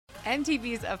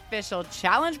MTV's official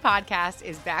Challenge podcast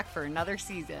is back for another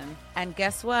season. And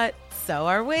guess what? So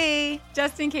are we.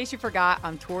 Just in case you forgot,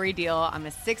 I'm Tori Deal. I'm a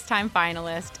 6-time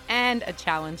finalist and a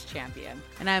Challenge champion.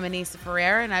 And I'm Anissa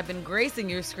Ferreira, and I've been gracing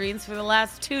your screens for the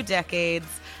last 2 decades.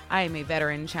 I am a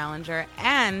veteran challenger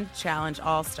and Challenge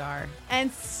All-Star.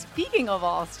 And speaking of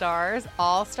All-Stars,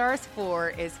 All-Stars 4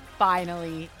 is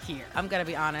finally here. I'm going to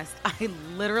be honest. I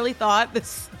literally thought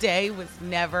this day was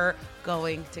never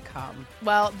going to come.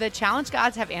 Well, the Challenge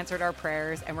gods have answered our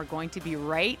prayers, and we're going to be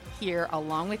right here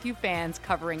along with you fans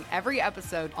covering every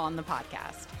episode on the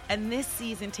podcast. And this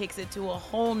season takes it to a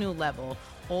whole new level.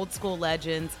 Old school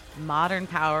legends, modern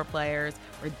power players,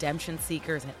 redemption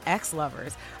seekers, and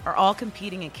ex-lovers are all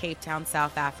competing in Cape Town,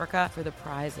 South Africa for the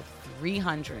prize of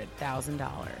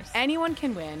 $300,000. Anyone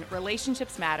can win,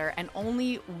 relationships matter, and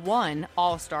only one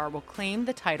All-Star will claim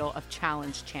the title of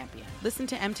Challenge champion. Listen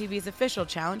to MTV's official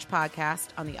Challenge podcast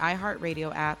on the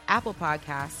iHeartRadio app, Apple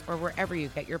Podcasts, or wherever you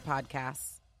get your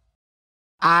podcasts.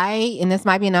 And this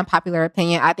might be an unpopular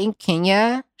opinion, I think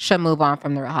Kenya should move on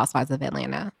from the Real Housewives of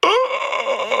Atlanta.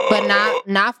 But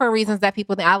not for reasons that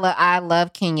people think. I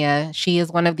love Kenya. She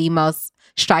is one of the most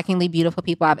strikingly beautiful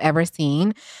people I've ever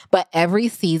seen. But every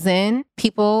season,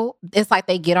 it's like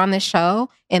they get on the show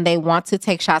and they want to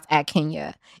take shots at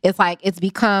Kenya. It's like it's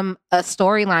become a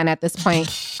storyline at this point.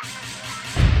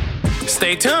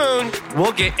 Stay tuned.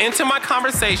 We'll get into my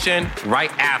conversation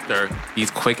right after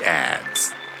these quick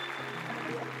ads.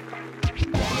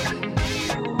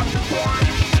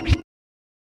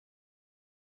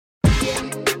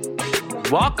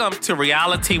 Welcome to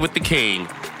Reality with the King.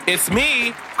 It's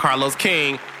me, Carlos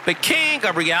King, the king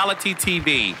of reality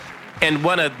TV, and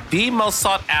one of the most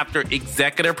sought-after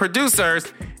executive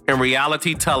producers in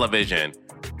reality television,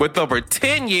 with over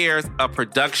 10 years of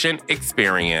production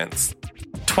experience.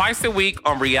 Twice a week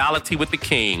on Reality with the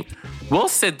King, we'll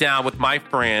sit down with my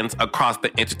friends across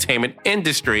the entertainment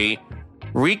industry,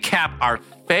 recap our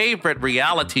favorite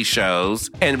reality shows,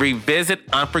 and revisit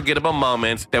unforgettable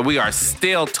moments that we are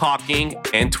still talking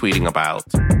and tweeting about.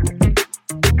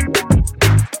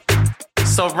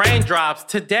 So Raindrops,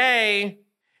 today,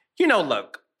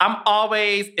 look, I'm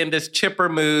always in this chipper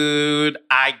mood.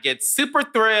 I get super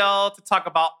thrilled to talk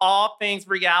about all things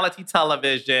reality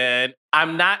television.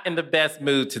 I'm not in the best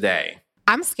mood today.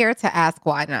 I'm scared to ask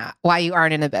why not. Why you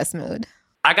aren't in the best mood.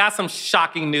 I got some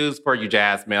shocking news for you,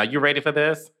 Jasmine. Are you ready for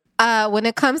this? When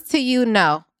it comes to you,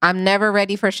 no. I'm never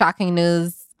ready for shocking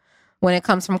news when it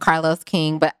comes from Carlos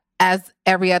King. But as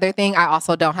every other thing, I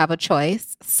also don't have a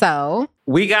choice. So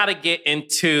we got to get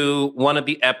into one of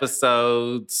the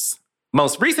episodes,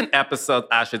 most recent episodes,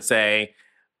 I should say,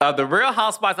 of The Real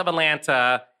Housewives of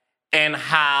Atlanta, and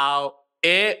how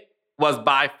it was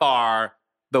by far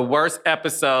the worst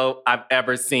episode I've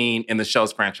ever seen in the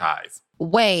show's franchise.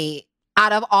 Wait,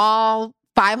 out of all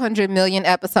 500 million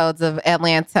episodes of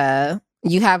Atlanta,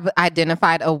 you have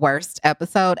identified a worst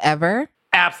episode ever?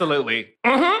 Absolutely.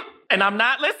 Mm-hmm. And I'm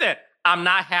not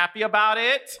happy about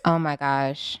it. Oh my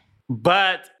gosh.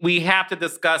 But we have to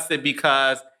discuss it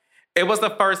because it was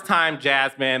the first time,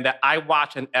 Jasmine, that I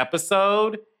watched an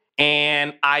episode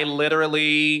and I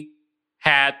literally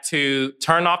had to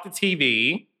turn off the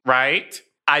TV, right?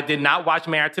 I did not watch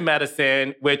Married to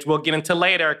Medicine, which we'll get into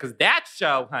later, because that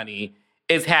show, honey,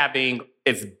 is having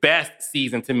its best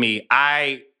season to me.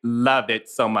 I love it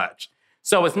so much.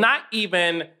 So it's not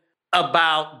even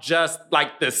about just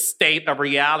like the state of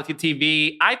reality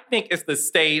TV. I think it's the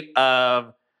state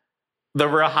of The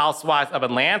Real Housewives of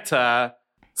Atlanta.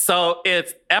 So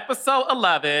it's episode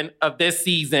 11 of this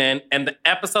season, and the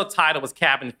episode title was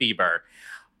Cabin Fever.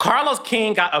 Carlos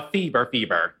King got a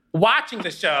fever. Watching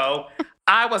the show,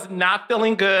 I was not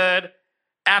feeling good.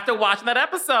 After watching that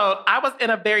episode, I was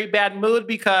in a very bad mood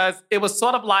because it was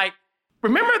sort of like,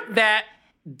 remember that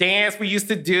dance we used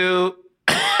to do,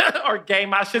 or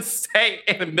game, I should say,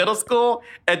 in middle school?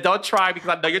 And don't try because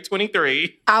I know you're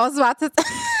 23. I was about to...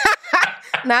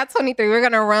 Not 23. We're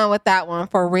going to run with that one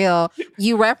for real.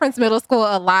 You reference middle school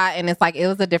a lot, and it's like, it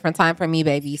was a different time for me,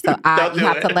 baby. So you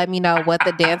have to let me know what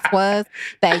the dance was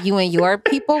that you and your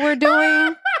people were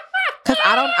doing. Because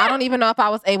I don't even know if I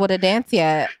was able to dance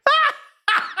yet.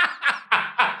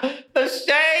 The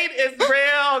shade is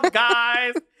real,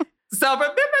 guys. So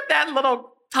remember that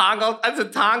little tango,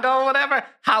 or whatever?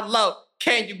 How low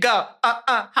can you go?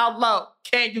 How low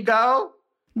can you go?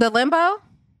 The limbo?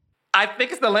 I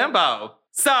think it's the limbo.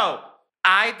 So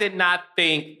I did not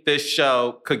think this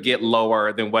show could get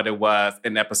lower than what it was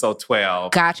in episode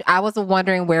 12. Gotcha. I was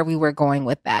wondering where we were going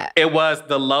with that. It was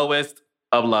the lowest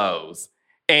of lows.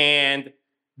 And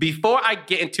before I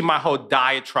get into my whole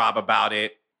diatribe about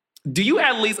it, do you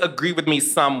at least agree with me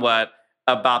somewhat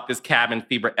about this cabin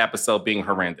fever episode being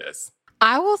horrendous?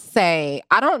 I will say,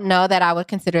 I don't know that I would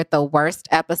consider it the worst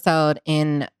episode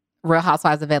in Real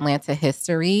Housewives of Atlanta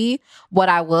history. What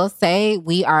I will say,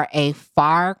 we are a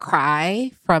far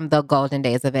cry from the golden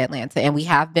days of Atlanta, and we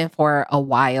have been for a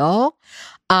while.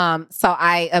 So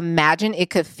I imagine it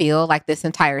could feel like this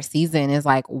entire season is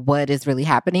like, what is really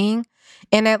happening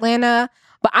in Atlanta?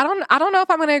 But I don't know if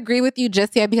I'm going to agree with you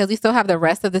just yet, because we still have the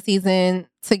rest of the season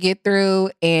to get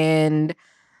through, and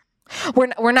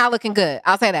we're not looking good.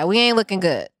 I'll say that. We ain't looking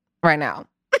good right now.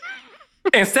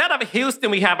 Instead of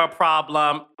Houston, we have a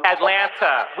problem.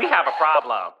 Atlanta, we have a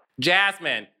problem.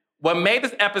 Jasmine, what made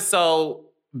this episode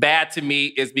bad to me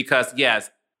is because,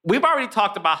 yes, we've already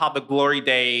talked about how the glory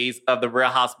days of the Real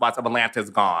Housewives of Atlanta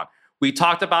is gone. We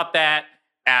talked about that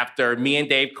after me and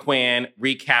Dave Quinn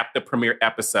recapped the premiere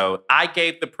episode. I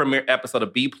gave the premiere episode a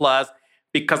B+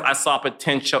 because I saw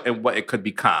potential in what it could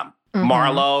become. Mm-hmm.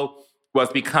 Marlo was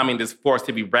becoming this force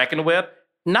to be reckoned with.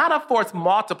 Not a force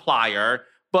multiplier,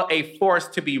 but a force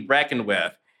to be reckoned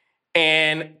with.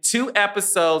 And 2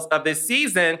 episodes of this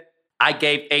season, I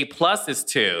gave A+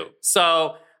 to.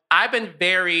 So I've been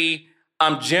very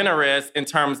generous in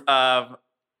terms of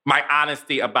my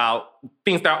honesty about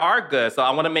things that are good. So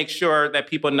I want to make sure that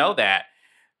people know that.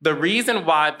 The reason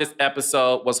why this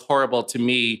episode was horrible to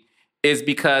me is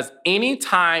because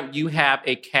anytime you have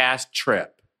a cast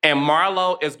trip and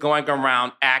Marlo is going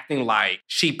around acting like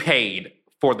she paid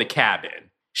for the cabin,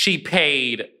 she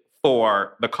paid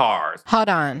for the cars. Hold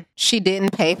on. She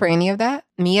didn't pay for any of that?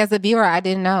 Me as a viewer, I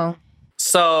didn't know.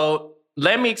 So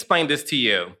let me explain this to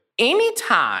you.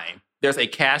 Anytime there's a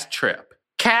cast trip,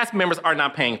 cast members are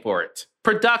not paying for it.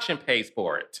 Production pays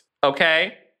for it.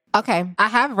 Okay? Okay. I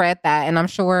have read that, and I'm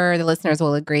sure the listeners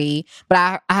will agree.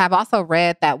 But I have also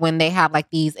read that when they have like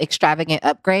these extravagant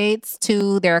upgrades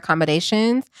to their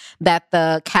accommodations, that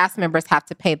the cast members have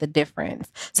to pay the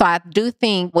difference. So I do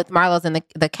think with Marlo's and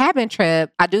the cabin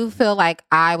trip, I do feel like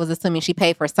I was assuming she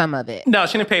paid for some of it. No,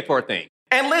 she didn't pay for a thing.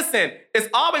 And listen, it's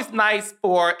always nice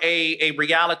for a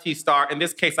reality star, in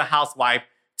this case a housewife,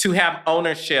 to have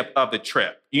ownership of the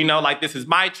trip. You know, like, this is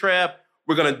my trip.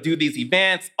 We're going to do these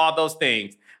events, all those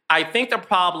things. I think the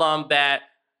problem that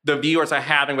the viewers are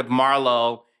having with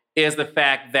Marlo is the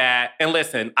fact that, and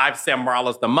listen, I've said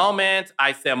Marlo's the moment.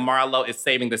 I said Marlo is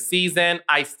saving the season.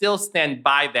 I still stand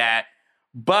by that.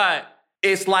 But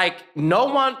it's like no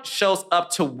one shows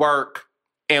up to work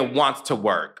and wants to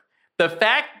work. The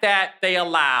fact that they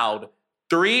allowed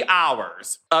 3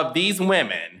 hours of these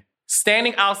women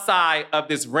standing outside of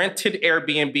this rented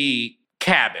Airbnb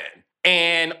cabin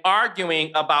and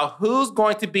arguing about who's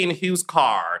going to be in whose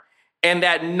car, and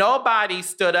that nobody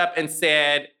stood up and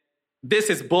said, this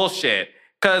is bullshit.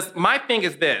 Because my thing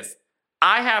is this.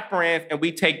 I have friends and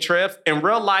we take trips. In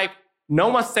real life, no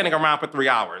one's sitting around for 3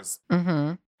 hours.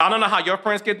 Mm-hmm. I don't know how your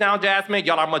friends get down, Jasmine.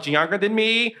 Y'all are much younger than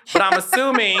me, but I'm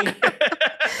assuming.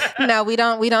 No, we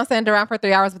don't stand around for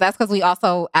 3 hours, but that's because we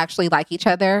also actually like each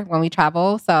other when we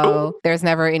travel. So there's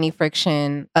never any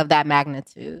friction of that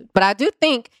magnitude. But I do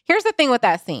think, here's the thing with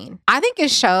that scene. I think it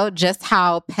showed just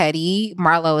how petty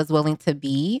Marlo is willing to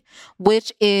be,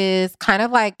 which is kind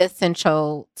of like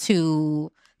essential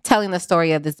to telling the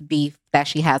story of this beef that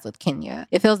she has with Kenya.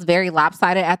 It feels very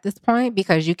lopsided at this point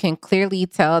because you can clearly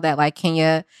tell that like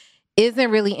Kenya isn't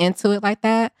really into it like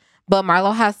that. But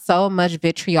Marlo has so much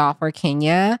vitriol for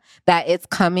Kenya that it's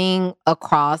coming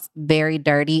across very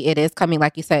dirty. It is coming,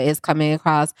 like you said, it's coming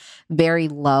across very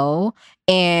low.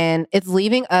 And it's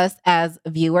leaving us as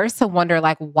viewers to wonder,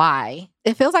 like, why?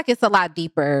 It feels like it's a lot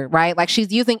deeper, right? Like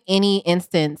she's using any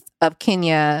instance of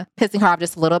Kenya pissing her off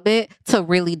just a little bit to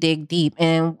really dig deep.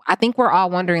 And I think we're all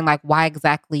wondering, like, why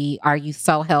exactly are you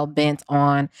so hell-bent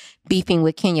on beefing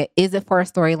with Kenya? Is it for a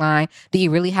storyline? Do you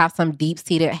really have some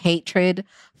deep-seated hatred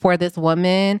for this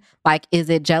woman? Like, is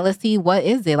it jealousy? What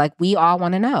is it? Like, we all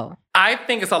want to know. I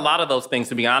think it's a lot of those things,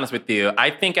 to be honest with you.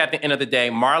 I think at the end of the day,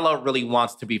 Marlo really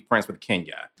wants to be friends with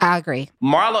Kenya. I agree.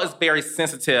 Marlo is very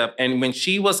sensitive. And when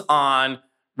she was on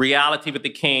Reality with the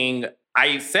King,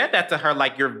 I said that to her,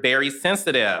 like, you're very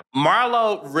sensitive.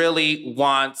 Marlo really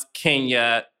wants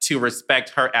Kenya to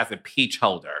respect her as a peach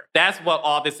holder. That's what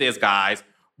all this is, guys.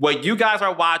 What you guys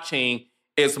are watching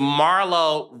is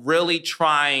Marlo really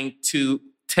trying to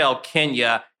tell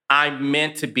Kenya, I'm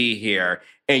meant to be here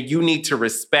and you need to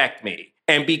respect me.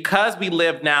 And because we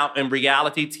live now in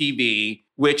reality TV,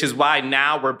 which is why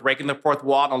now we're breaking the fourth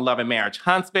wall on Love and Marriage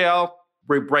Huntsville,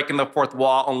 we're breaking the fourth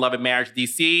wall on Love and Marriage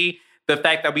DC, the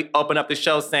fact that we open up the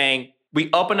show saying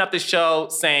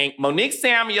Monique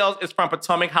Samuels is from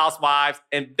Potomac Housewives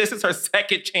and this is her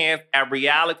second chance at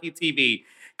reality TV.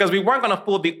 Because we weren't going to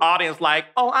fool the audience like,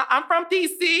 oh, I'm from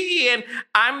DC and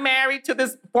I'm married to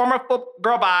this former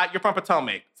girl you're from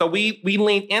Potomac. So we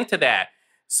leaned into that.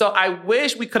 So I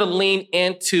wish we could have leaned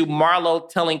into Marlo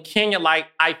telling Kenya, like,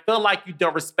 I feel like you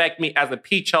don't respect me as a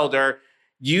peach holder.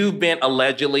 You've been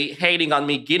allegedly hating on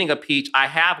me getting a peach. I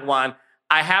have one.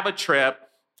 I have a trip.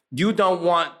 You don't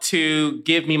want to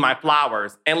give me my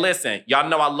flowers. And listen, y'all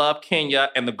know I love Kenya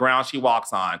and the ground she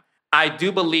walks on. I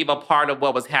do believe a part of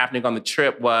what was happening on the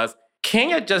trip was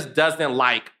Kenya just doesn't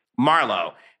like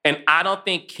Marlo. And I don't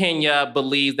think Kenya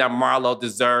believes that Marlo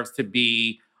deserves to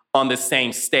be on the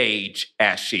same stage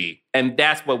as she. And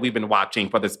that's what we've been watching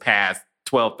for this past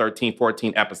 12, 13,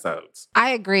 14 episodes. I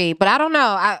agree, but I don't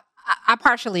know. I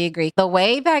partially agree. The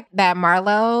way that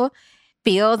Marlo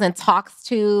feels and talks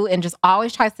to and just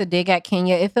always tries to dig at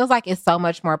Kenya, it feels like it's so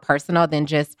much more personal than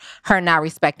just her not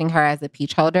respecting her as a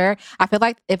peach holder. I feel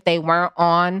like if they weren't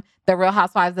on The Real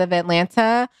Housewives of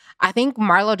Atlanta, I think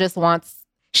Marlo just wants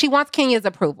Kenya's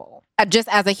approval. Just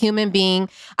as a human being,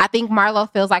 I think Marlo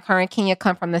feels like her and Kenya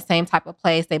come from the same type of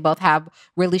place. They both have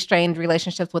really strained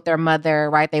relationships with their mother,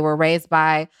 right? They were raised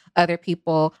by other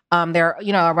people. They're,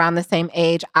 around the same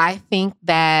age. I think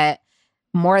that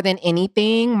more than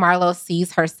anything, Marlo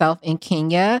sees herself in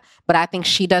Kenya, but I think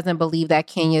she doesn't believe that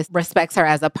Kenya respects her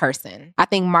as a person. I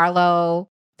think Marlo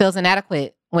feels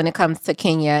inadequate when it comes to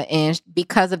Kenya. And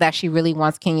because of that, she really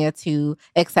wants Kenya to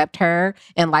accept her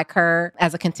and like her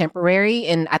as a contemporary.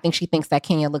 And I think she thinks that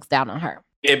Kenya looks down on her.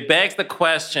 It begs the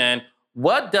question,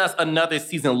 what does another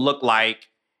season look like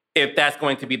if that's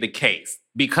going to be the case?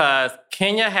 Because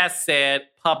Kenya has said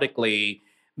publicly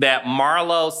that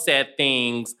Marlo said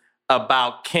things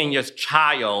about Kenya's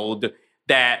child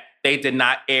that they did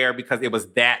not air because it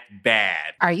was that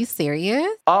bad. Are you serious?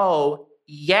 Oh,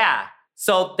 yeah.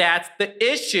 So that's the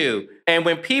issue. And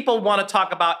when people want to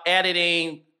talk about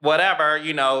editing, whatever,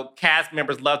 cast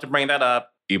members love to bring that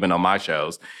up, even on my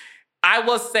shows. I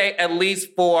will say, at least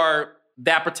for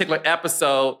that particular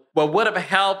episode, what would have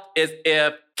helped is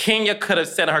if Kenya could have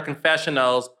said in her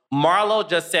confessionals, Marlo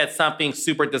just said something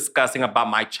super disgusting about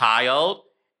my child,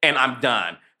 and I'm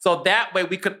done. So that way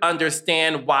we could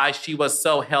understand why she was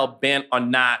so hell-bent on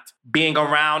not being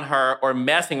around her or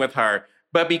messing with her.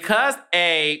 But because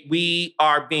A, we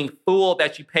are being fooled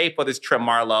that you paid for this trip,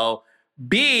 Marlo.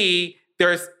 B,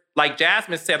 there's, like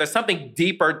Jasmine said, there's something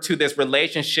deeper to this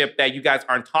relationship that you guys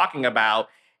aren't talking about.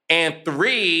 And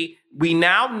 3, we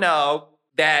now know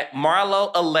that Marlo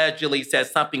allegedly said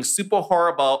something super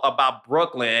horrible about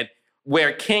Brooklyn,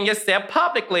 where Kenya said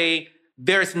publicly,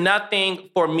 there's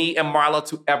nothing for me and Marlo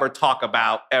to ever talk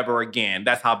about ever again.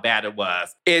 That's how bad it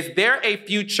was. Is there a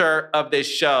future of this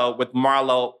show with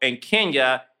Marlo and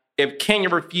Kenya if Kenya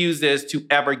refuses to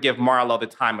ever give Marlo the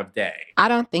time of day? I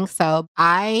don't think so.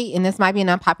 And this might be an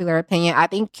unpopular opinion, I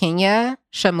think Kenya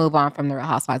should move on from The Real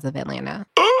Housewives of Atlanta.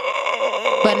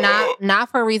 But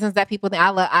not for reasons that people think.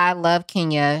 I love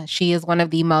Kenya. She is one of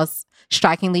the most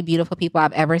strikingly beautiful people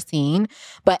I've ever seen.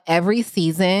 But every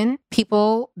season,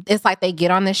 it's like they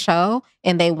get on the show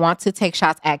and they want to take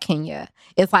shots at Kenya.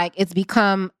 It's like it's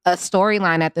become a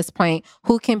storyline at this point.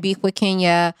 Who can beef with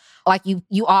Kenya? Like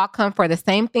you all come for the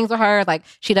same things with her. Like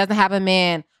she doesn't have a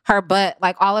man, her butt,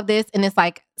 like all of this. And it's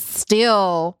like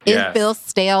still, It feels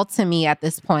stale to me at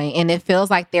this point. And it feels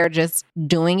like they're just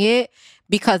doing it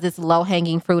because it's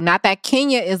low-hanging fruit. Not that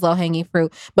Kenya is low-hanging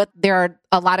fruit, but there are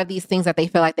a lot of these things that they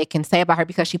feel like they can say about her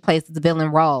because she plays the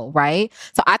villain role, right?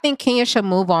 So I think Kenya should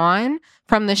move on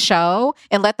from the show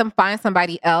and let them find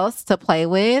somebody else to play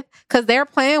with, because they're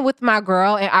playing with my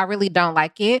girl and I really don't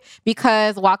like it.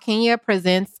 Because while Kenya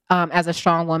presents as a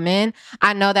strong woman,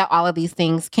 I know that all of these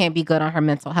things can't be good on her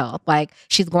mental health. Like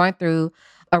she's going through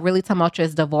a really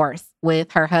tumultuous divorce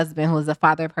with her husband, who is the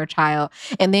father of her child.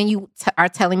 And then you are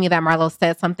telling me that Marlo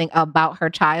said something about her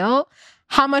child.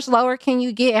 How much lower can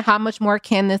you get and how much more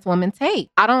can this woman take?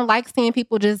 I don't like seeing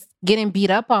people just getting beat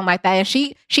up on like that. And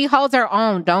she holds her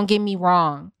own. Don't get me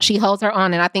wrong. She holds her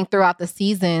own. And I think throughout the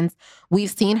seasons,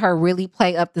 we've seen her really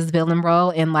play up this villain role.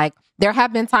 And like, there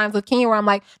have been times with Kenya where I'm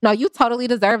like, no, you totally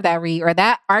deserve that, Ree, or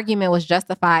that argument was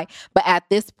justified. But at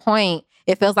this point,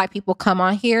 it feels like people come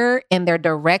on here and their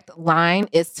direct line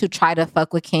is to try to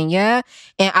fuck with Kenya.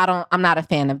 And I'm not a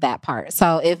fan of that part.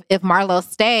 So if Marlo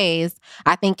stays,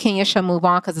 I think Kenya should move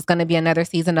on because it's going to be another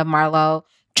season of Marlo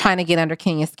trying to get under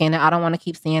Kenya's skin. And I don't want to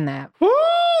keep seeing that. Woo,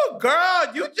 girl,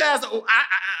 you just,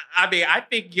 I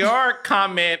think your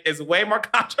comment is way more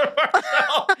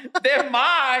controversial than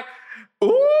mine.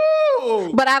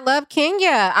 Ooh. But I love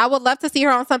Kenya. I would love to see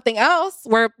her on something else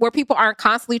where people aren't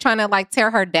constantly trying to like tear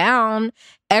her down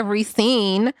every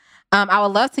scene. I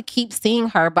would love to keep seeing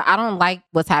her, but I don't like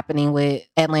what's happening with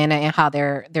Atlanta and how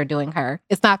they're doing her.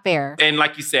 It's not fair. And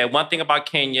like you said, one thing about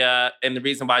Kenya, and the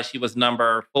reason why she was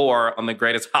number 4 on the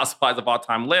greatest housewives of all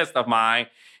time list of mine,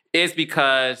 is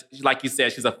because, like you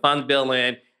said, she's a fun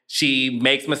villain. She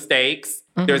makes mistakes.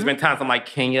 Mm-hmm. There's been times I'm like,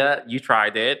 Kenya, you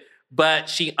tried it. But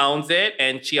she owns it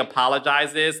and she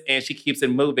apologizes and she keeps it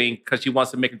moving because she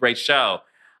wants to make a great show.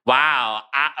 Wow.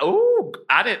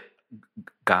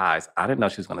 Guys, I didn't know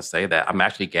she was going to say that. I'm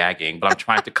actually gagging, but I'm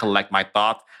trying to collect my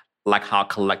thoughts like how I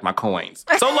collect my coins.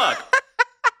 So look.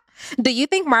 Do you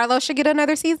think Marlo should get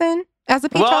another season as a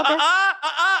peach holder?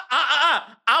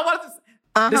 I want to...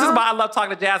 This is why I love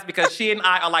talking to Jazz, because she and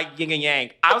I are like yin and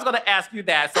yang. I was going to ask you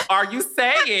that. So are you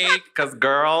saying, because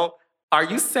girl, are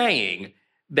you saying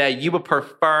that you would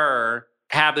prefer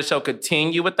have the show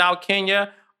continue without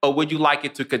Kenya, or would you like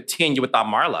it to continue without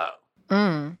Marlo?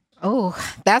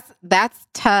 Oh, that's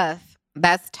tough.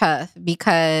 That's tough,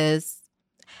 because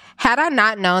had I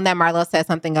not known that Marlo said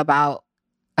something about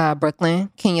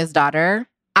Brooklyn, Kenya's daughter,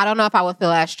 I don't know if I would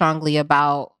feel as strongly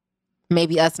about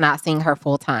maybe us not seeing her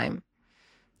full time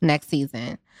next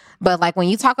season. But like when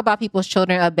you talk about people's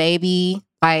children, a baby,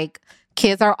 like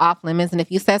kids are off limits. And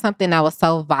if you said something that was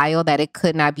so vile that it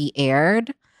could not be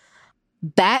aired,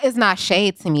 that is not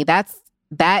shade to me. That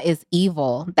is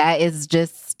evil. That is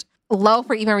just low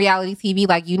for even reality TV.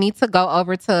 Like you need to go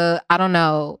over to, I don't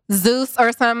know, Zeus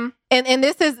or something. And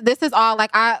this is all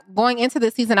like going into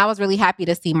this season, I was really happy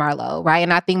to see Marlo, right?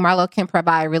 And I think Marlo can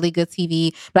provide really good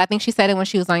TV. But I think she said it when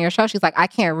she was on your show. She's like, I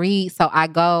can't read, so I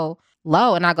go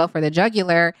low and I go for the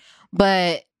jugular.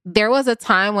 But there was a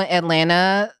time when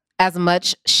Atlanta, as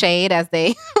much shade as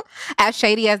they, as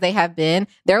shady as they have been,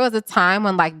 there was a time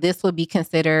when like this would be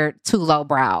considered too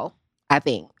lowbrow, I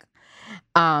think,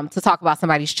 to talk about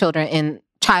somebody's child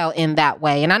in that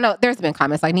way. And I know there's been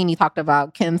comments like Nene talked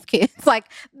about Kim's kids. Like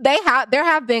there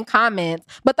have been comments,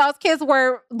 but those kids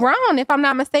were grown, if I'm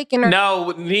not mistaken.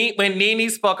 No, when Nene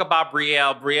spoke about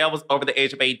Brielle was over the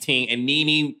age of 18, and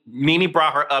Nene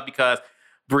brought her up because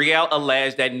Brielle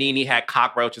alleged that Nene had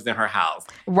cockroaches in her house.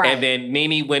 Right. And then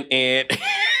Nene went in.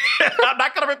 I'm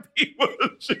not going to repeat what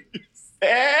she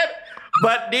said,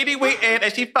 but Nene went in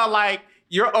and she felt like,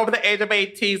 you're over the age of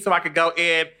 18, so I could go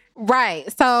in. Right.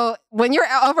 So when you're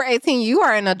over 18, you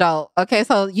are an adult. Okay.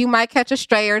 So you might catch a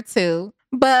stray or two.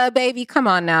 But baby, come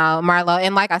on now, Marlo.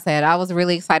 And like I said, I was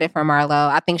really excited for Marlo.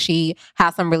 I think she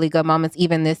has some really good moments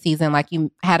even this season. Like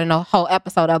you had a whole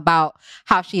episode about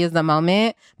how she is the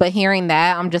moment. But hearing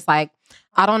that, I'm just like,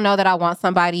 I don't know that I want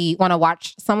to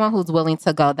watch someone who's willing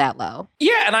to go that low.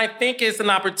 Yeah, and I think it's an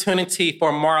opportunity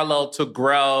for Marlo to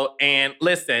grow. And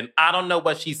listen, I don't know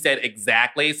what she said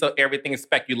exactly, so everything is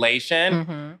speculation.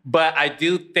 Mm-hmm. But I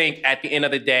do think at the end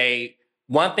of the day,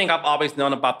 one thing I've always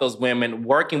known about those women,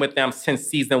 working with them since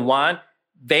season 1,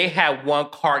 they have one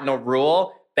cardinal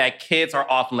rule, that kids are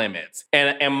off limits.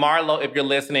 And Marlo, if you're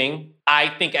listening, I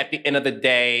think at the end of the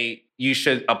day, you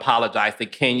should apologize to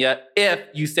Kenya if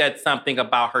you said something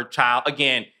about her child.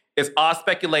 Again, it's all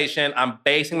speculation. I'm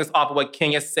basing this off of what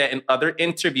Kenya said in other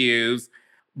interviews.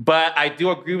 But I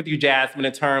do agree with you, Jasmine,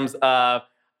 in terms of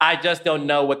I just don't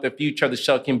know what the future of the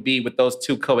show can be with those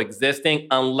two coexisting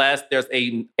unless there's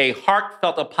a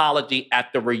heartfelt apology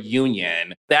at the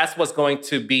reunion. That's what's going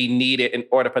to be needed in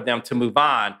order for them to move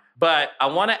on. But I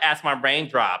want to ask my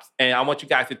raindrops, and I want you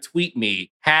guys to tweet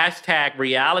me,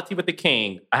 #reality with the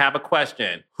king. I have a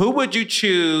question. Who would you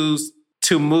choose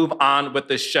to move on with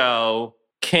the show,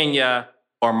 Kenya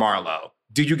or Marlo?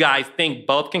 Do you guys think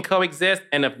both can coexist?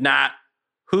 And if not,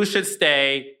 who should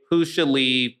stay, who should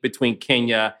leave between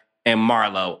Kenya and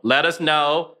Marlo? Let us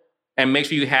know, and make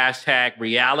sure you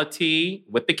 #reality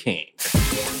with the king.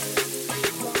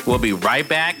 We'll be right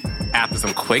back after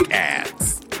some quick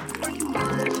ads.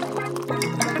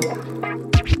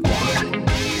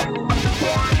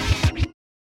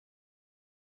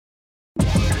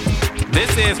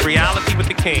 This is Reality with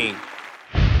the King.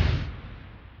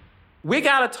 We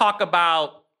got to talk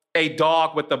about a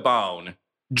dog with a bone,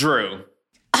 Drew.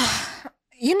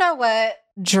 You know what?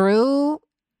 Drew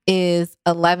is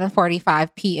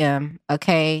 11:45 p.m.,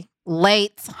 okay?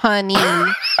 Late, honey.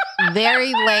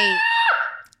 Very late.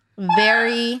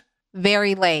 Very,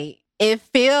 very late. It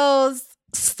feels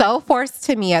so forced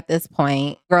to me at this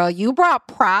point. Girl, you brought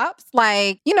props.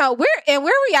 Like, you know, we're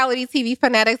reality TV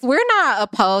fanatics. We're not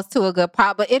opposed to a good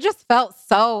prop, but it just felt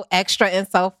so extra and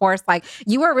so forced. Like,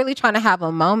 you were really trying to have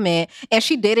a moment, and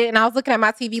she did it. And I was looking at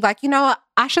my TV like, you know what?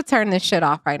 I should turn this shit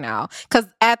off right now. Because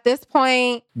at this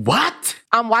point... What?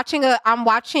 I'm watching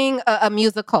a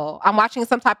musical. I'm watching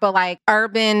some type of like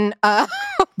urban...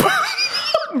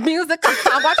 Music.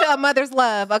 I'm watching A Mother's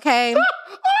Love, okay?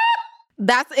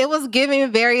 It was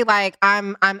giving very like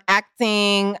I'm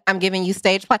acting, I'm giving you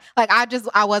stage play. Like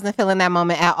I wasn't feeling that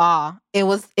moment at all. It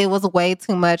was way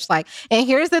too much. Like, and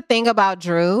here's the thing about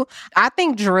Drew. I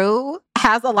think Drew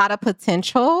has a lot of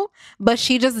potential, but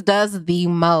she just does the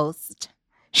most.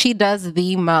 She does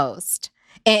the most.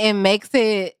 And it makes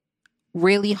it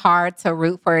really hard to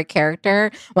root for a character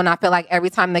when I feel like every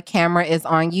time the camera is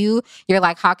on you, you're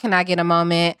like, how can I get a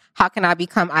moment? How can I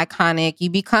become iconic? You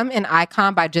become an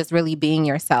icon by just really being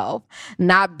yourself,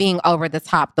 not being over the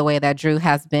top the way that Drew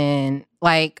has been.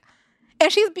 Like,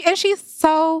 and she's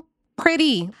so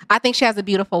pretty. I think she has a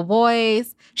beautiful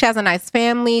voice. She has a nice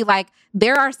family. Like,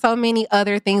 there are so many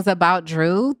other things about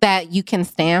Drew that you can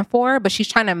stand for, but she's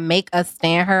trying to make us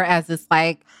stand her as this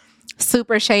like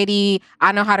super shady,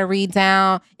 I know how to read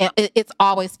down, and it's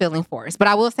always feeling forced. But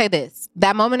I will say this,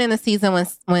 that moment in the season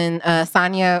when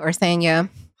Sanya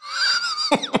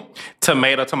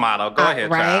tomato go ahead,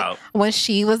 right? child. When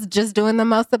she was just doing the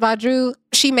most about Drew,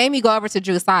 she made me go over to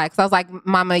Drew's side, because I was like,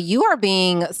 Mama, you are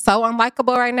being so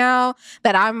unlikable right now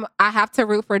that I have to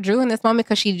root for Drew in this moment,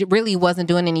 because she really wasn't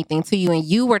doing anything to you and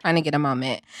you were trying to get a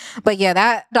moment. But yeah,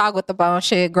 that dog with the bone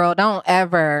shit, girl,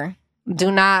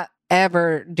 do not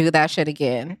ever do that shit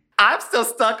again. I'm still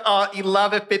stuck on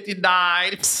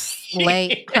 11:59.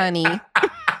 Late, honey.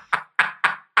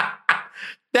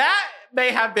 That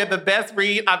may have been the best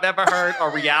read I've ever heard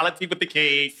on Reality with the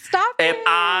King. Stop and it.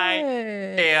 I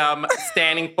am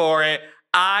standing for it.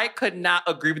 I could not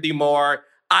agree with you more.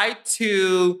 I,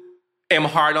 too, am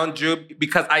hard on Drew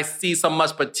because I see so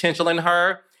much potential in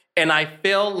her. And I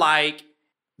feel like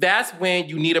that's when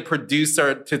you need a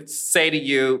producer to say to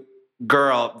you,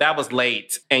 girl, that was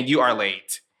late and you are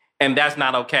late. And that's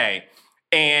not okay.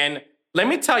 And let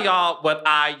me tell y'all what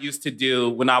I used to do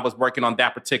when I was working on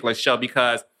that particular show,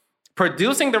 because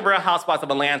producing The Real Housewives of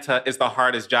Atlanta is the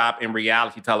hardest job in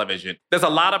reality television. There's a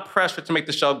lot of pressure to make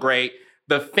the show great.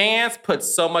 The fans put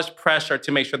so much pressure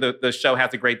to make sure the show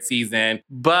has a great season.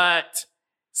 But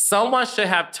someone should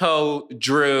have told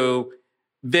Drew,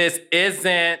 this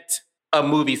isn't a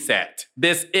movie set.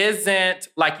 This isn't,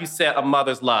 like you said, A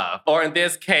Mother's Love. Or in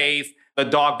this case, The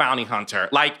Dog Bounty Hunter.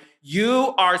 Like,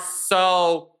 you are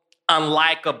so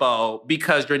unlikable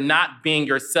because you're not being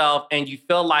yourself, and you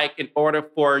feel like in order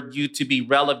for you to be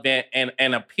relevant and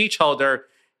a peach holder,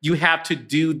 you have to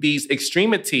do these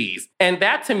extremities. And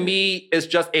that, to me, is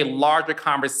just a larger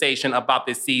conversation about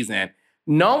this season.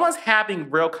 No one's having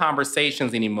real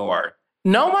conversations anymore.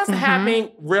 No one's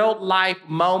having real life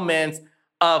moments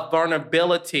of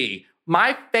vulnerability.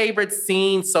 My favorite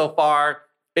scene so far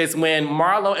is when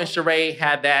Marlo and Sheree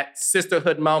had that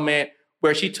sisterhood moment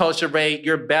where she told Sheree,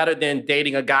 you're better than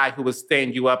dating a guy who was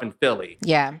staying you up in Philly.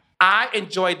 Yeah. I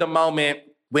enjoyed the moment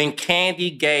when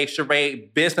Kandi gave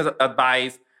Sheree business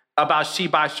advice about She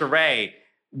by Sheree.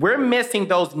 We're missing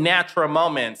those natural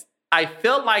moments. I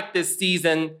feel like this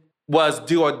season was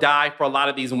do or die for a lot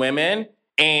of these women.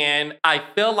 And I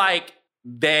feel like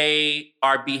they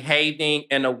are behaving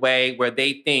in a way where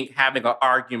they think having an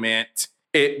argument,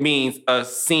 it means a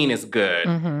scene is good.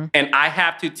 And I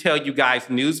have to tell you guys,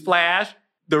 newsflash,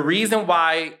 the reason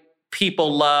why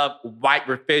people love White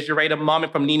Refrigerator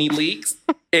moment from Nene Leakes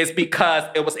is because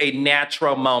it was a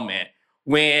natural moment.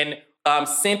 When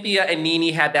Cynthia and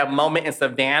Nene had that moment in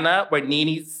Savannah where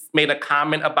Nene made a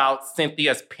comment about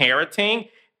Cynthia's parenting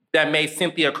that made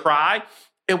Cynthia cry,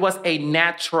 it was a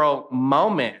natural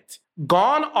moment.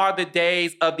 Gone are the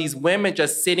days of these women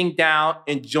just sitting down,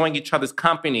 enjoying each other's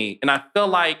company. And I feel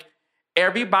like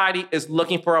everybody is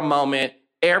looking for a moment.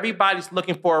 Everybody's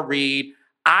looking for a read.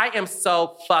 I am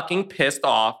so fucking pissed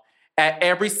off at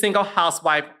every single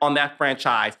housewife on that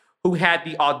franchise who had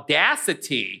the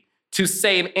audacity to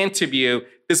say in an interview,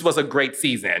 this was a great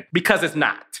season, because it's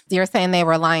not. You're saying they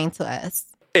were lying to us.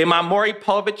 In my Maury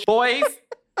Povich voice,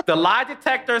 the lie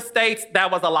detector states that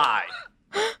was a lie.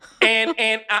 And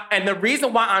the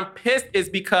reason why I'm pissed is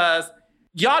because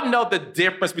y'all know the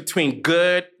difference between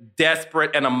good,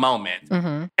 desperate, and a moment.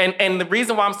 And the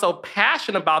reason why I'm so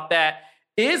passionate about that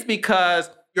is because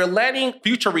you're letting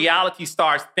future reality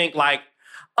stars think like,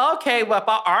 okay, well, if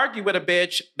I argue with a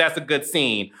bitch, that's a good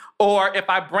scene. Or if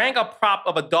I bring a prop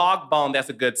of a dog bone, that's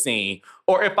a good scene.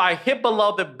 Or if I hit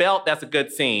below the belt, that's a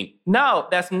good scene. No,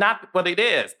 that's not what it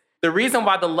is. The reason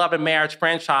why the Love and Marriage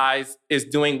franchise is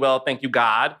doing well, thank you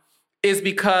God, is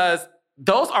because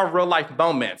those are real life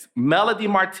moments. Melody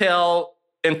Martell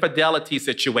infidelity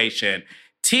situation,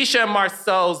 Tisha and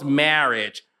Marceau's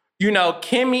marriage,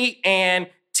 Kimmy and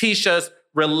Tisha's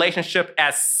relationship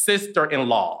as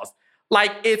sister-in-laws.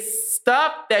 Like, it's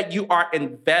stuff that you are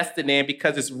invested in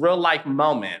because it's real life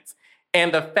moments.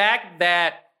 And the fact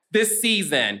that this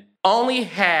season only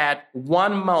had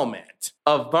one moment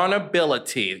of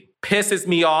vulnerability pisses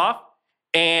me off.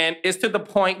 And it's to the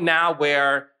point now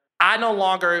where I no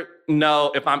longer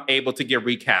know if I'm able to get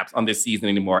recaps on this season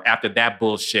anymore after that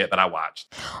bullshit that I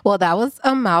watched. Well, that was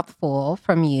a mouthful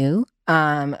from you.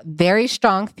 Very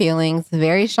strong feelings,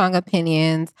 very strong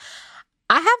opinions.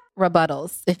 I have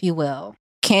rebuttals, if you will.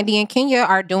 Kandi and Kenya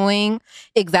are doing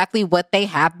exactly what they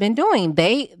have been doing.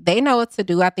 They know what to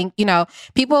do. I think,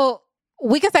 people,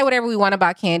 we can say whatever we want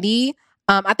about Kandi.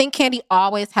 I think Kandi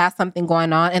always has something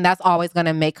going on, and that's always going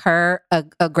to make her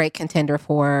a great contender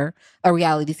for a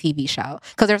reality TV show.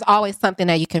 Because there's always something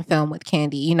that you can film with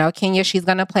Kandi. Kenya, she's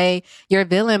going to play your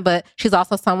villain, but she's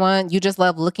also someone you just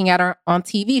love looking at her on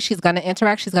TV. She's going to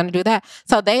interact. She's going to do that.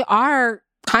 So they are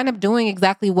kind of doing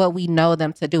exactly what we know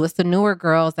them to do. It's the newer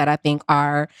girls that I think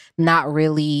are not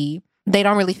really... They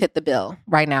don't really fit the bill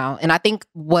right now. And I think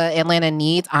what Atlanta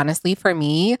needs, honestly, for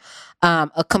me,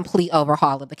 a complete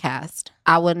overhaul of the cast.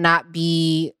 I would not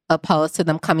be opposed to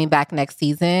them coming back next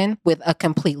season with a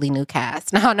completely new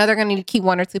cast. Now, I know they're going to need to keep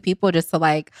one or two people just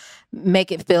to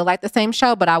make it feel like the same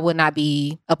show, but I would not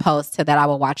be opposed to that. I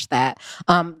will watch that.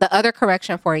 The other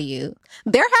correction for you,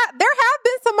 there have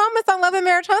been some moments on Love and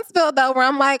Marriage Huntsville, though, where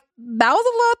I'm like, that was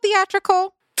a little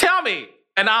theatrical. Tell me.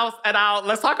 And I'll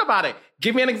let's talk about it.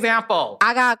 Give me an example.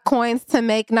 I got coins to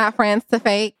make, not friends to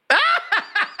fake.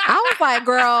 I was like,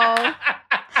 girl,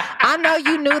 I know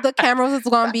you knew the cameras was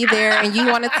going to be there and you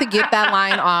wanted to get that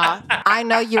line off. I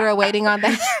know you were waiting on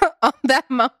that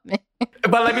moment.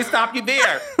 But let me stop you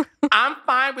there. I'm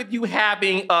fine with you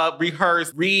having a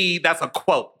rehearsed read that's a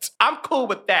quote. I'm cool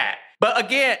with that. But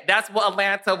again, that's what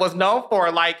Atlanta was known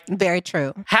for. Very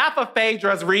true. Half of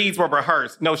Phaedra's reads were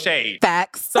rehearsed. No shade.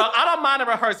 Facts. So I don't mind a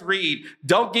rehearsed read.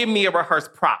 Don't give me a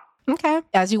rehearsed prop. Okay.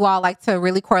 As you all like to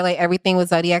really correlate everything with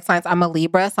zodiac signs, I'm a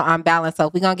Libra, so I'm balanced. So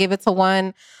if we're going to give it to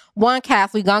one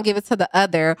cast, we're going to give it to the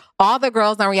other. All the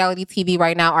girls on reality TV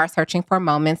right now are searching for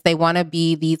moments. They want to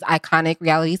be these iconic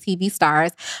reality TV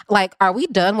stars. Are we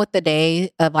done with the day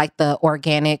of the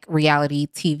organic reality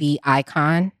TV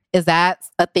icon? Is that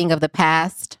a thing of the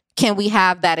past? Can we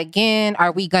have that again?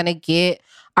 Are we going to get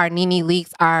our Nene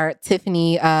Leakes, our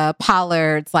Tiffany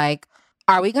Pollards?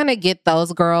 Are we going to get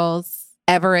those girls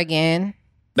ever again?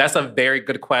 That's a very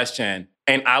good question.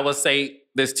 And I will say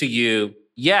this to you.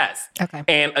 Yes. Okay.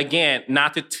 And again,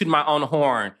 not to toot my own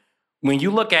horn, when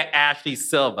you look at Ashley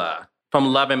Silva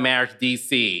from Love and Marriage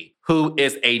DC, who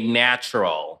is a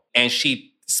natural and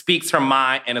she speaks her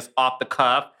mind and is off the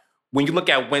cuff, when you look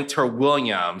at Winter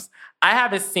Williams, I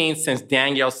haven't seen since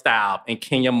Danielle Staub and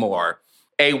Kenya Moore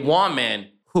a woman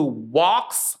who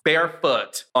walks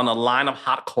barefoot on a line of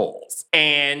hot coals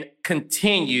and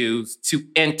continues to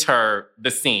enter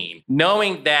the scene,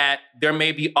 knowing that there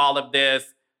may be all of this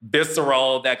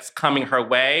visceral that's coming her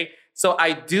way. So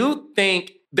I do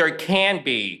think there can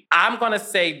be. I'm going to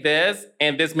say this,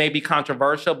 and this may be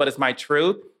controversial, but it's my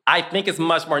truth. I think it's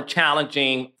much more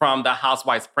challenging from the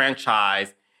Housewives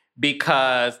franchise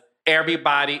because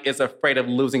everybody is afraid of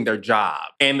losing their job.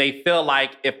 And they feel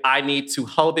like if I need to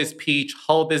hold this peach,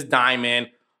 hold this diamond,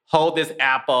 hold this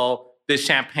apple, this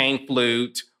champagne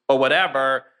flute, or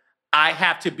whatever, I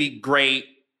have to be great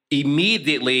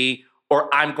immediately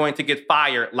or I'm going to get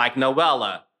fired, like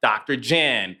Noella, Dr.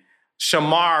 Jen,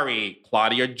 Shamari,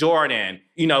 Claudia Jordan,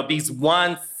 these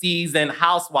one-season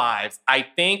housewives. I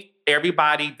think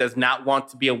everybody does not want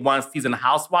to be a one-season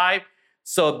housewife.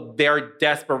 So their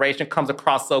desperation comes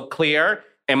across so clear.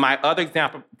 And my other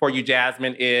example for you,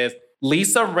 Jasmine, is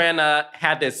Lisa Rinna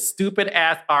had this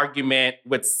stupid-ass argument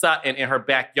with Sutton in her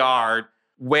backyard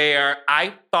where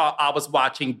I thought I was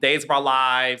watching Days of Our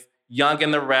Lives, Young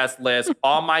and the Restless,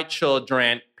 All My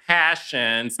Children,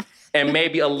 Passions, and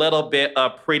maybe a little bit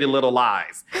of Pretty Little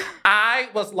Lies. I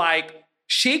was like,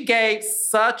 she gave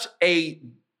such a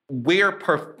weird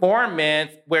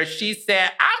performance where she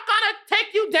said, I'm gonna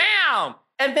take you down.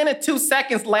 And then in 2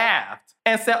 seconds laughed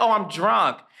and said, oh, I'm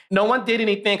drunk. No one did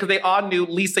anything because they all knew,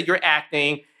 Lisa, you're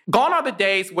acting. Gone are the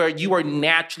days where you are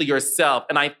naturally yourself.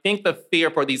 And I think the fear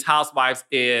for these housewives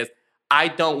is, I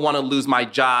don't want to lose my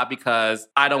job because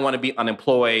I don't want to be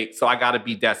unemployed. So I got to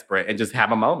be desperate and just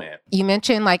have a moment. You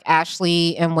mentioned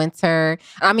Ashley and Winter.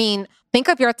 I mean, think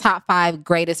of your top 5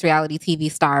 greatest reality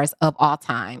TV stars of all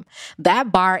time.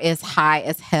 That bar is high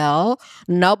as hell.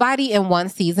 Nobody in one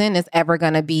season is ever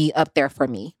going to be up there for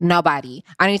me. Nobody.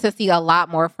 I need to see a lot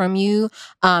more from you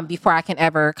before I can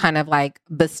ever kind of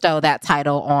bestow that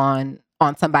title on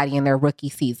on somebody in their rookie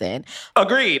season.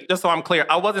 Agreed. Just so I'm clear,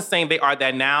 I wasn't saying they are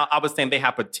that now. I was saying they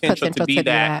have potential to be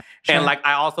that. Sure. And like,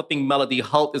 I also think Melody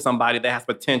Holt is somebody that has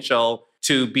potential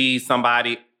to be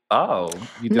somebody. Oh,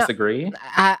 you disagree? No,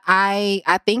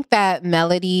 I think that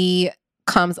Melody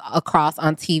comes across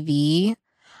on TV.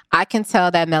 I can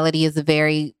tell that Melody is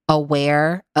very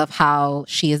aware of how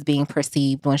she is being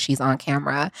perceived when she's on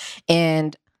camera.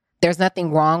 And there's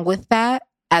nothing wrong with that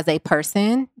as a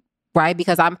person, right?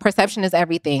 Because perception is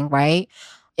everything, right?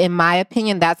 In my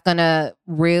opinion, that's going to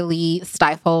really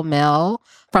stifle Mel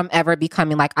from ever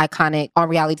becoming like iconic on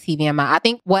reality TV. I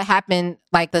think what happened,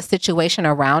 like the situation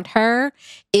around her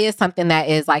is something that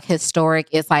is like historic.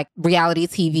 It's like reality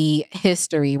TV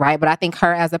history, right? But I think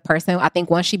her as a person, I think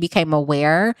once she became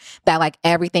aware that like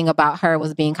everything about her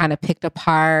was being kind of picked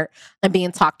apart and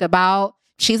being talked about,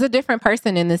 she's a different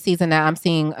person in this season that I'm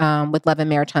seeing with Love and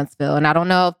Marriage Huntsville. And I don't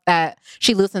know if that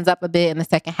she loosens up a bit in the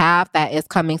second half. That is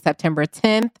coming September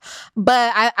 10th.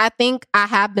 But I think I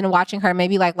have been watching her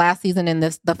maybe like last season and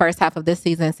the first half of this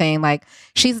season saying like,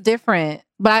 she's different.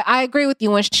 But I agree with you.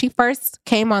 When she first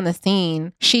came on the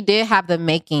scene, she did have the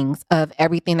makings of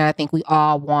everything that I think we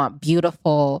all want.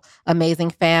 Beautiful,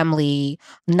 amazing family,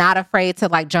 not afraid to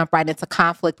like jump right into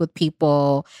conflict with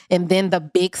people. And then the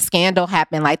big scandal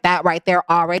happened. Like that right there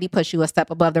already puts you a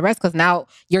step above the rest because now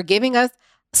you're giving us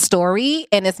story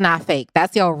and it's not fake.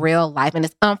 That's your real life. And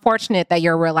it's unfortunate that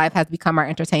your real life has become our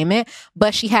entertainment,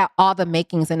 but she had all the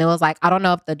makings. And it was like, I don't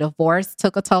know if the divorce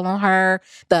took a toll on her,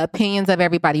 the opinions of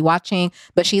everybody watching,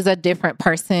 but she's a different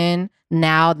person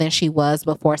now than she was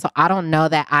before. So I don't know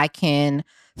that I can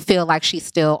feel like she's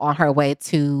still on her way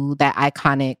to that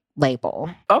iconic label.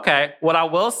 Okay. What I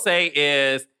will say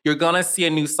is you're going to see a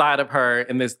new side of her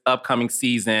in this upcoming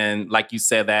season. Like you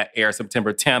said, that airs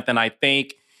September 10th. And I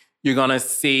think you're going to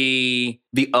see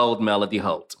the old Melody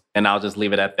Holt. And I'll just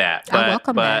leave it at that. I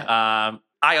welcome that.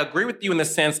 I agree with you in the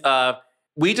sense of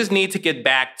we just need to get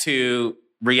back to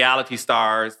reality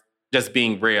stars just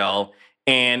being real.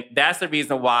 And that's the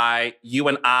reason why you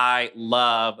and I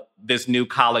love this new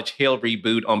College Hill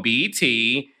reboot on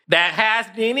BET that has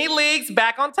NeNe Leakes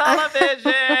back on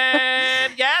television.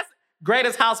 Yes,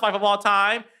 greatest housewife of all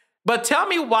time. But tell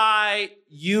me why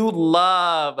you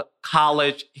love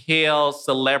College Hill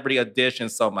Celebrity Edition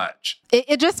so much.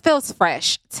 It just feels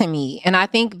fresh to me. And I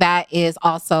think that is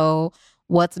also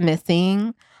what's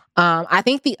missing. I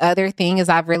think the other thing is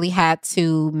I've really had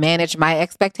to manage my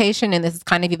expectation. And this is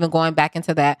kind of even going back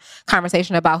into that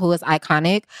conversation about who is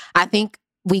iconic. I think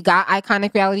we got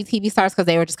iconic reality TV stars because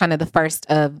they were just kind of the first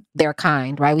of their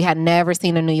kind, right? We had never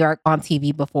seen a New York on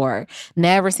TV before,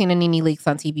 never seen a NeNe Leakes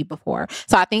on TV before.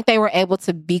 So I think they were able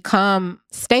to become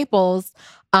staples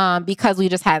because we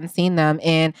just hadn't seen them.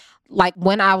 And like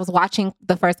when I was watching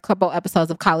the first couple episodes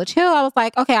of College Hill, I was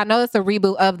like, okay, I know it's a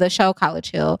reboot of the show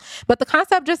College Hill, but the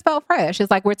concept just felt fresh.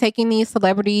 It's like we're taking these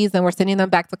celebrities and we're sending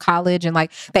them back to college and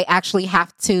like they actually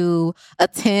have to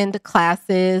attend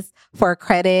classes for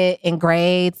credit and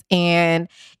grades. And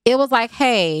it was like,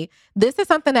 hey, this is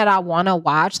something that I want to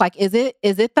watch. Like, is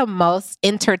it the most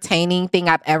entertaining thing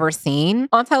I've ever seen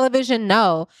on television?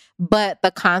 No, but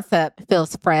the concept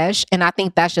feels fresh. And I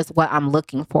think that's just what I'm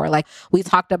looking for. Like we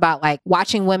talked about like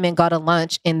watching women go to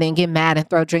lunch and then get mad and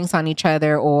throw drinks on each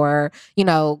other or, you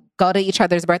know, go to each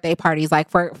other's birthday parties. Like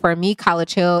for me,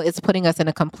 College Hill is putting us in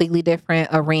a completely different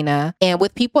arena. And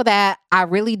with people that I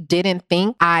really didn't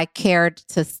think I cared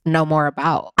to know more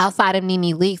about. Outside of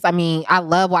NeNe Leakes, I mean, I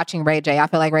love watching Ray J. I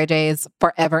feel like Ray J is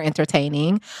forever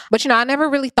entertaining. But, you know, I never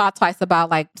really thought twice about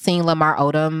like seeing Lamar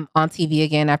Odom on TV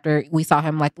again after we saw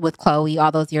him like with Chloe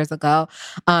all those years ago.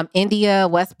 India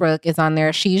Westbrook is on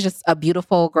there. She's just a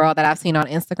beautiful girl that I've seen on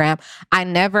Instagram. I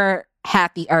never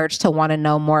had the urge to want to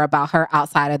know more about her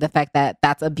outside of the fact that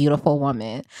that's a beautiful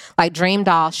woman. Like Dream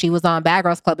Doll, she was on Bad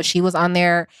Girls Club, but she was on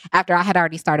there after I had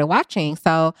already started watching.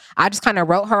 So I just kind of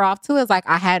wrote her off too as like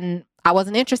I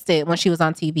wasn't interested when she was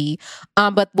on TV.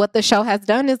 But what the show has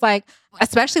done is like,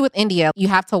 especially with India, you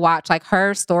have to watch like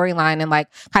her storyline and like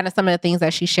kind of some of the things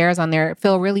that she shares on there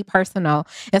feel really personal.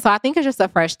 And so I think it's just a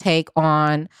fresh take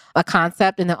on a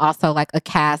concept and then also like a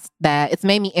cast that it's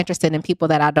made me interested in people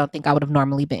that I don't think I would have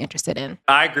normally been interested in.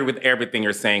 I agree with everything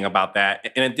you're saying about that.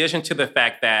 In addition to the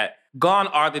fact that gone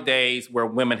are the days where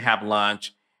women have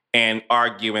lunch and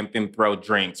argue and then throw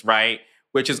drinks, right?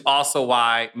 Which is also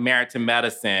why Married to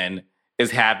Medicine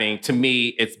is having, to me,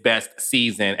 its best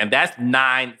season. And that's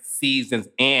 9 seasons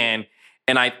in.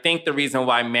 And I think the reason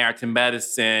why Married to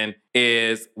Medicine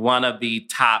is one of the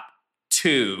top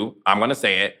 2, I'm going to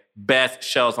say it, best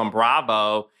shows on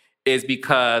Bravo is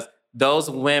because those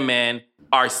women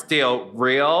are still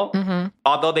real,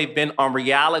 although they've been on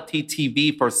reality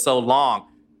TV for so long.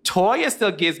 Toya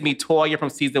still gives me Toya from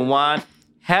season 1.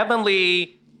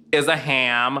 Heavenly is a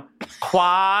ham.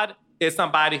 Quad is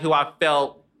somebody who I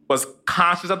felt was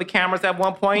conscious of the cameras at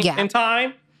one point in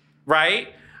time, right?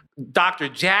 Dr.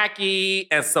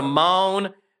 Jackie and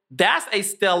Simone, that's a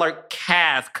stellar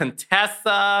cast.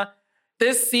 Contessa,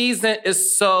 this season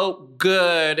is so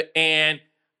good, and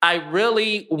I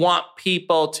really want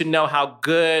people to know how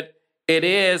good it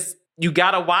is. You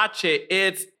gotta watch it.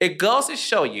 It goes to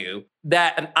show you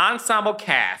that an ensemble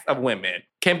cast of women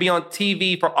can be on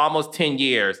TV for almost 10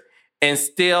 years and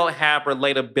still have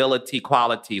relatability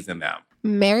qualities in them.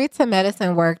 Married to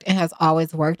Medicine worked and has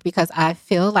always worked because I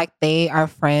feel like they are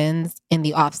friends in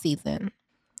the off season.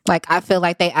 Like, I feel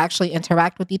like they actually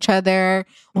interact with each other.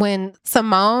 When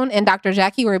Simone and Dr.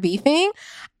 Jackie were beefing,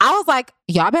 I was like,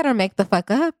 y'all better make the fuck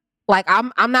up. Like,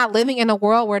 I'm not living in a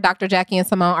world where Dr. Jackie and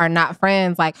Simone are not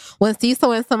friends. Like, when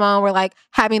Cecil and Simone were, like,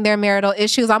 having their marital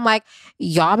issues, I'm like,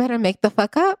 y'all better make the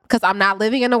fuck up, because I'm not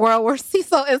living in a world where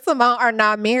Cecil and Simone are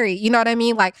not married. You know what I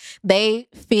mean? Like, they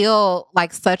feel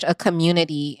like such a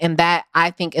community, and that,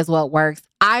 I think, is what works.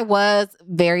 I was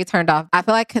very turned off. I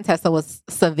feel like Contessa was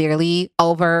severely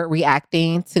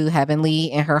overreacting to Heavenly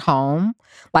in her home.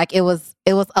 Like, it was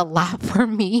a lot for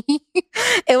me.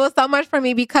 It was so much for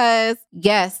me because,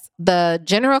 yes, the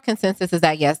general consensus is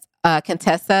that, yes,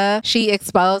 Contessa, she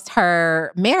exposed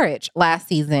her marriage last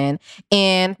season,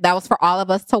 and that was for all of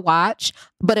us to watch,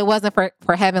 but it wasn't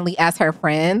for Heavenly as her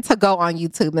friend to go on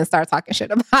YouTube and start talking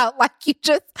shit about. Like, you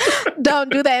just don't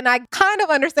do that. And I kind of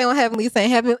understand what Heavenly's saying.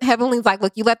 Heavenly's like,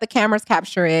 look, you let the cameras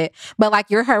capture it, but like,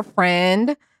 you're her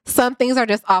friend. Some things are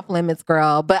just off limits,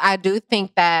 girl. But I do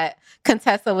think that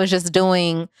Contessa was just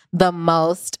doing the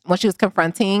most when she was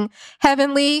confronting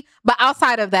Heavenly. But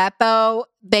outside of that, though,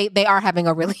 they are having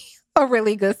a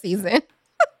really good season.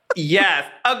 Yes,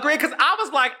 agree. Because I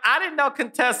was like, I didn't know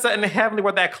Contessa and Heavenly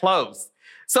were that close.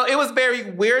 So it was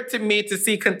very weird to me to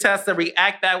see Contessa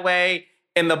react that way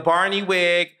in the Barney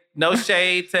wig. No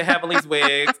shade to Heavenly's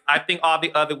wigs. I think all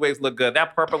the other wigs look good.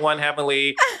 That purple one,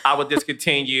 Heavenly, I would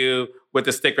discontinue with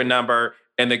the sticker number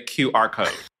and the QR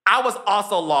code. I was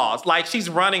also lost. Like, she's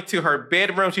running to her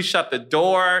bedroom. She shut the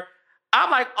door.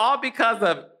 I'm like, all because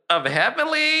of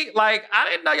Heavenly? Like, I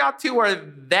didn't know y'all two were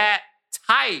that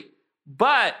tight.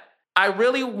 But I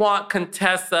really want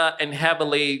Contessa and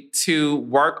Heavenly to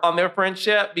work on their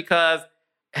friendship, because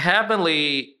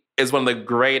Heavenly is one of the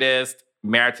greatest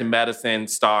Married to Medicine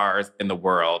stars in the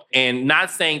world. And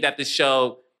not saying that the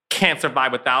show can't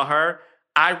survive without her.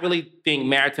 I really think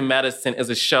Married to Medicine is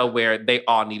a show where they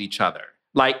all need each other.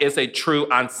 Like, it's a true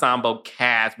ensemble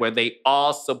cast where they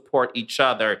all support each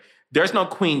other. There's no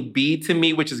Queen Bee to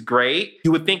me, which is great.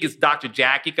 You would think it's Dr.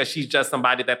 Jackie because she's just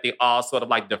somebody that they all sort of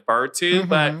like defer to.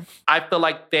 But I feel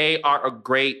like they are a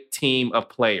great team of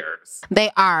players.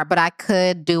 They are, but I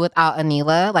could do without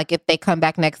Anila. Like, if they come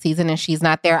back next season and she's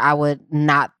not there, I would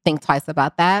not think twice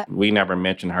about that. We never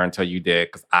mentioned her until you did,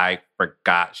 because I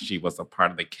forgot she was a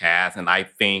part of the cast. And I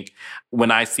think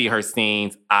when I see her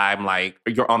scenes, I'm like,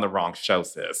 you're on the wrong show,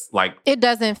 sis. Like, it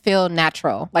doesn't feel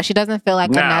natural. Like, she doesn't feel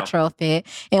like a natural fit.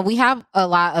 And we have a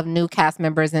lot of new cast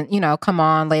members and, come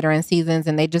on later in seasons,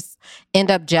 and they just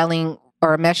end up gelling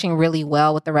or meshing really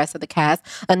well with the rest of the cast.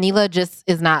 Anila just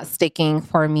is not sticking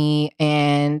for me.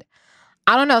 And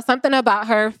I don't know, something about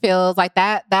her feels like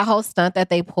that whole stunt that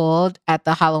they pulled at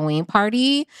the Halloween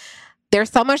party. There's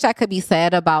so much that could be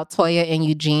said about Toya and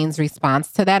Eugene's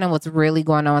response to that and what's really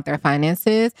going on with their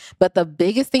finances. But the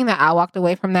biggest thing that I walked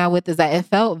away from that with is that it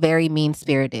felt very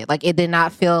mean-spirited. Like, it did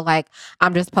not feel like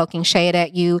I'm just poking shade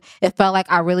at you. It felt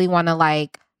like I really want to,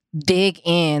 like, dig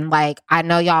in. Like, I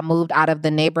know y'all moved out of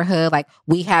the neighborhood. Like,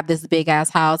 we have this big ass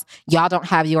house. Y'all don't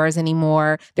have yours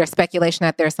anymore. There's speculation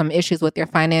that there's some issues with your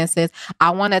finances.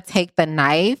 I want to take the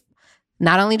knife,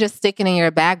 not only just stick it in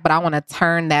your back, but I want to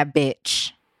turn that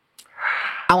bitch.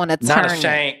 I want to turn not a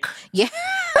shank. Yeah.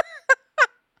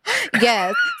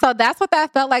 Yes. So that's what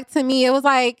that felt like to me. It was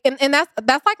like, and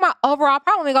that's like my overall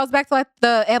problem. It goes back to like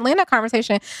the Atlanta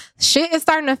conversation. Shit is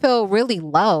starting to feel really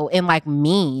low and like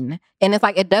mean. And it's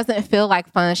like, it doesn't feel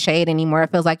like fun shade anymore.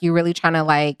 It feels like you're really trying to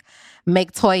like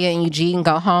make Toya and Eugene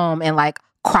go home and like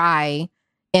cry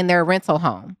in their rental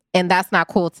home. And that's not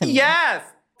cool to me. Yes.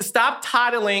 Stop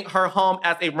titling her home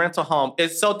as a rental home.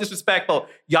 It's so disrespectful.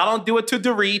 Y'all don't do it to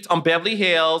Dorit on Beverly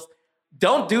Hills.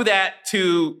 Don't do that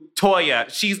to Toya.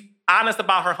 She's honest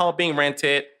about her home being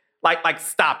rented. Like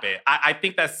stop it. I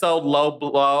think that's so low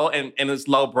blow and it's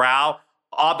low brow.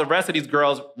 All the rest of these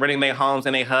girls renting their homes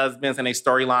and their husbands and their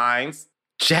storylines.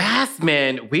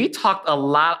 Jasmine, we talked a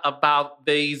lot about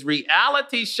these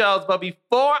reality shows, but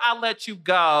before I let you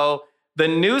go, the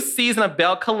new season of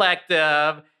Belle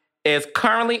Collective is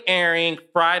currently airing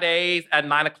Fridays at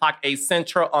 9 o'clock 8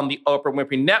 Central on the Oprah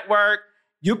Winfrey Network.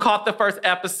 You caught the first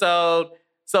episode,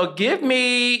 so give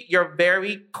me your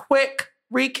very quick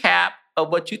recap of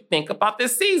what you think about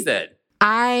this season.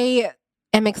 I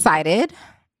am excited.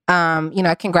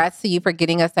 Congrats to you for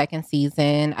getting a second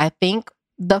season. I think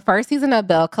the first season of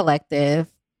Belle Collective,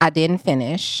 I didn't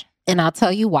finish, and I'll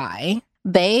tell you why.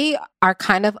 They are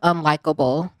kind of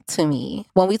unlikable to me.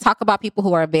 When we talk about people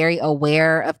who are very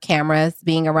aware of cameras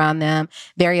being around them,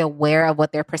 very aware of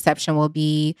what their perception will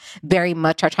be, very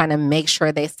much are trying to make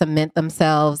sure they cement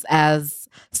themselves as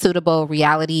suitable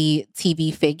reality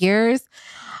TV figures.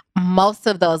 Most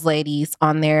of those ladies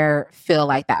on there feel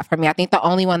like that for me. I think the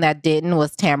only one that didn't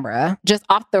was Tamra. Just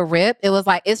off the rip, it was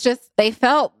like, they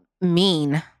felt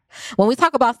mean. When we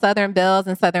talk about Southern belles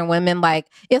and Southern women, like,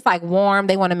 it's like warm.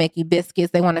 They want to make you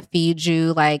biscuits. They want to feed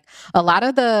you. Like, a lot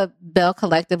of the Belle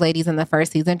Collective ladies in the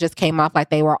first season just came off like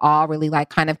they were all really like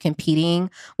kind of competing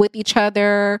with each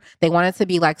other. They wanted to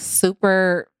be like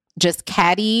super just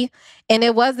catty, and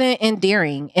it wasn't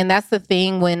endearing. And that's the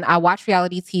thing, when I watch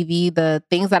reality TV, the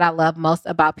things that I love most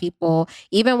about people,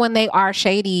 even when they are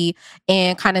shady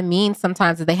and kind of mean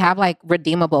sometimes, they have like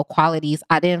redeemable qualities.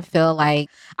 I didn't feel like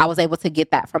I was able to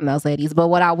get that from those ladies. But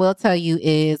what I will tell you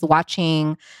is,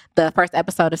 watching the first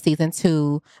episode of season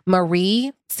 2,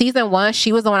 Marie, season 1,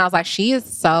 she was the one I was like, she is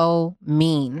so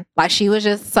mean. Like, she was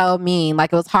just so mean.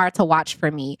 Like, it was hard to watch for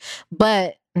me.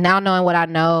 But now knowing what I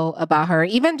know about her,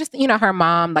 even just, her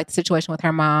mom, like the situation with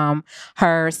her mom,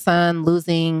 her son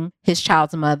losing his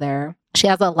child's mother, she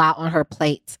has a lot on her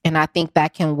plate. And I think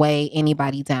that can weigh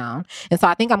anybody down. And so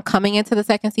I think I'm coming into the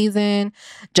second season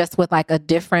just with like a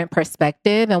different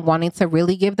perspective and wanting to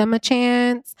really give them a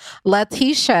chance.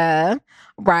 Letitia,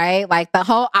 right? Like the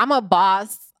whole, I'm a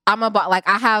boss. Like,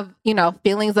 I have,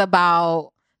 feelings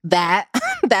about that,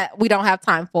 that we don't have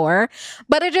time for.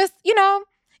 But it just,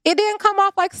 it didn't come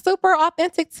off like super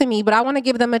authentic to me, but I want to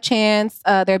give them a chance.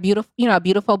 They're beautiful,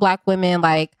 beautiful Black women,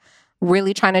 like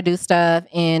really trying to do stuff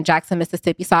in Jackson,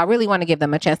 Mississippi. So I really want to give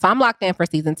them a chance. So I'm locked in for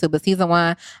season 2, but season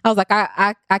 1, I was like,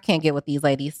 I can't get with these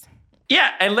ladies.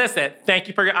 Yeah, and listen, thank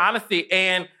you for your honesty.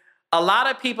 And a lot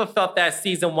of people felt that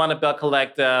season 1 of Belle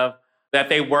Collective, that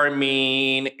they were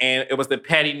mean, and it was the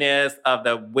pettiness of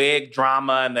the wig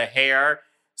drama and the hair.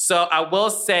 So I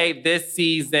will say this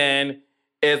season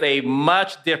is a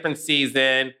much different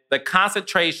season. The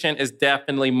concentration is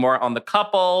definitely more on the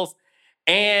couples,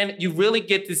 and you really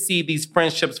get to see these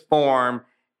friendships form,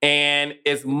 and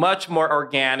it's much more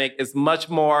organic. It's much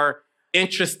more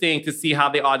interesting to see how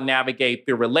they all navigate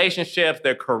their relationships,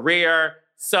 their career.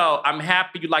 So I'm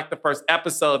happy you liked the first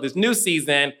episode of this new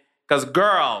season, because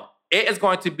girl, it is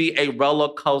going to be a roller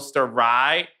coaster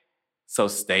ride. So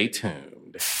stay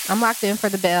tuned. I'm locked in for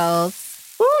the Bells.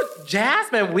 Ooh,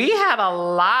 Jasmine, we had a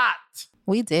lot.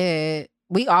 We did.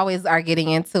 We always are getting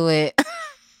into it.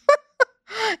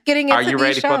 Are you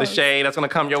ready for the shade that's going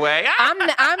to come your way? I'm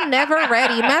never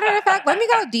ready. Matter of fact, let me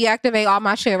go deactivate all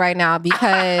my shit right now,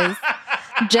 because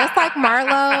just like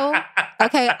Marlo,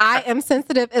 okay, I am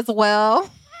sensitive as well.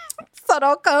 So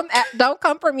don't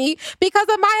come for me because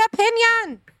of my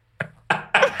opinion.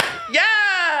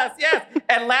 Yes.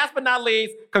 And last but not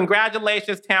least,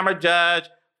 congratulations, Tamra Judge,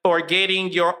 for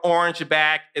getting your orange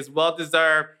back. It's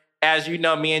well-deserved. As you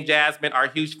know, me and Jasmine are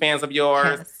huge fans of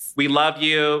yours. Yes. We love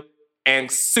you,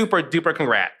 and super duper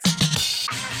congrats.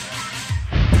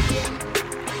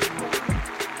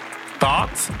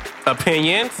 Thoughts?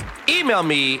 Opinions? Email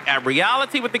me at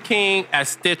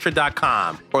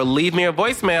realitywiththeking@stitcher.com or leave me a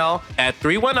voicemail at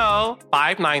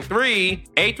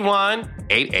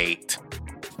 310-593-8188.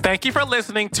 Thank you for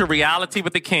listening to Reality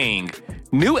with the King.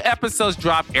 New episodes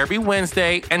drop every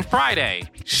Wednesday and Friday.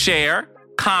 Share,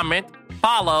 comment,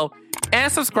 follow,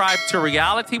 and subscribe to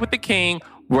Reality with the King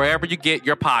wherever you get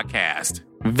your podcast.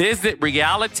 Visit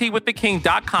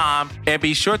realitywiththeking.com and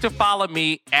be sure to follow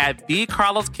me at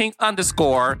 @TheCarlosKing_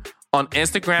 on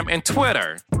Instagram and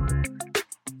Twitter.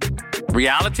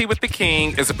 Reality with the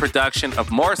King is a production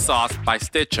of More Sauce by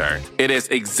Stitcher. It is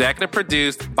executive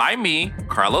produced by me,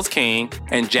 Carlos King,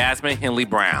 and Jasmine Henley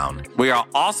Brown. We are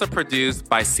also produced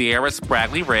by Sierra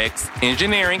Spragley Ricks,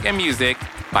 engineering and music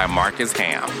by Marcus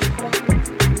Ham.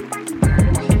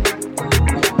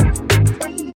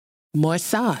 More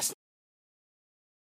sauce.